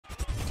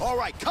All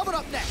right, coming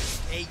up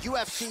next, a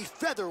UFC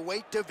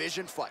featherweight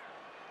division fight.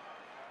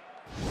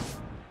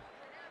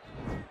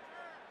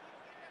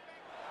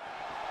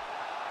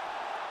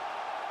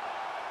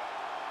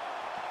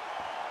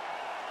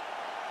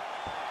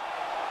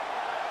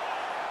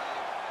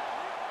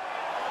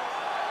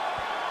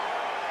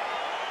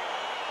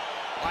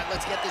 All right,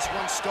 let's get this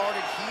one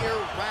started here.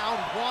 Round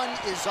one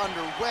is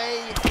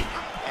underway.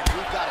 And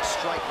we've got a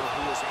striker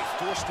who is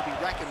a force to be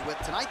reckoned with.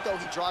 Tonight, though,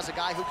 he draws a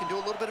guy who can do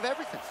a little bit of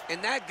everything.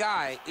 And that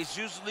guy is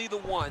usually the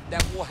one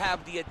that will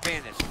have the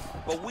advantage.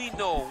 But we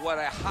know what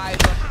a high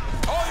level...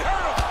 Oh, he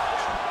hurt him!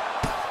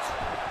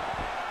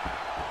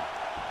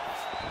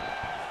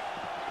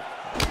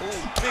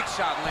 Ooh, big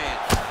shot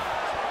lands.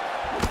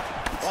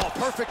 Oh,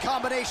 perfect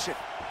combination.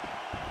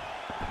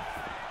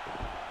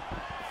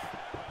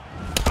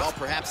 Well,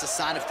 perhaps a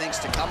sign of things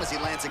to come as he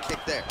lands a kick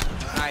there.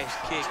 Nice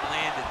kick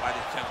landed by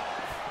the gentleman.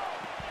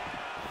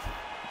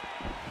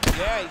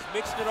 Yeah, he's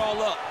mixing it all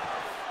up.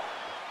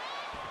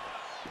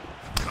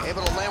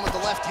 Able to land with the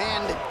left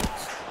hand.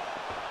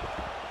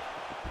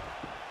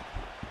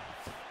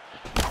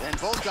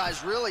 And both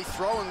guys really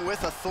throwing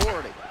with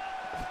authority.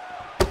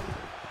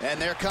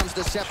 And there comes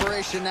the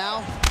separation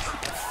now.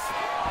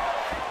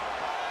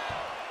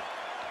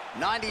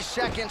 90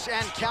 seconds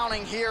and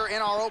counting here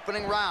in our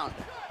opening round.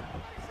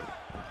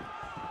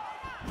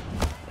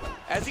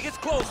 As he gets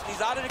close,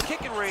 he's out of the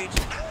kicking range,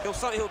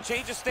 he'll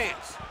change his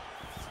stance.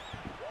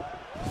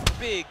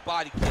 Big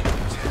body kick.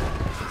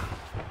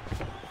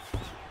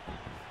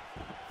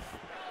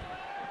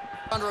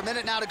 Under a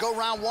minute now to go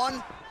round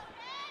one.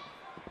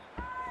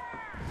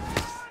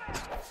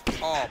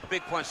 Oh,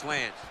 big punch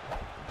lands.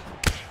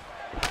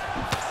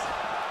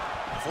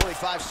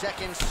 45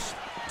 seconds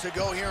to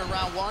go here in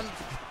round one.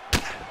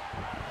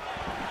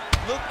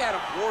 Look at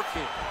him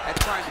working at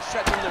trying to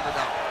shut the liver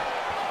down.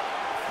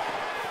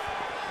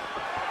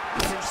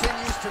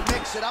 Continues to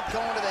mix it up,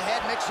 going to the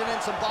head, mixing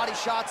in some body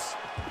shots.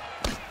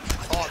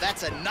 Oh,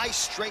 that's a nice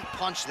straight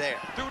punch there.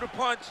 Threw the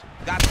punch,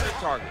 got to the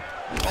target.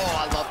 Oh,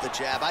 I love the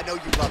jab. I know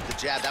you love the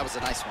jab. That was a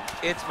nice one.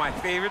 It's my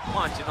favorite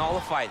punch in all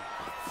the fighting.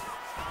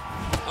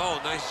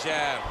 Oh, nice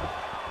jab.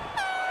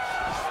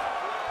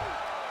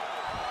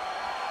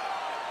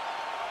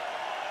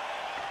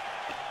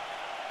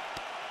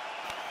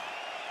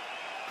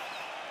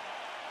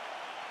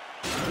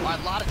 All right,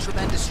 a lot of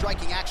tremendous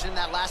striking action in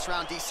that last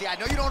round, DC. I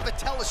know you don't have a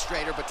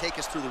telestrator, but take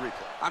us through the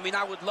replay. I mean,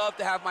 I would love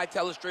to have my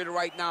telestrator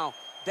right now.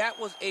 That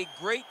was a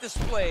great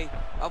display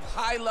of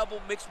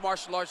high-level mixed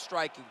martial arts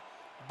striking.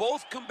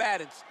 Both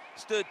combatants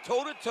stood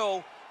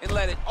toe-to-toe and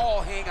let it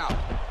all hang out.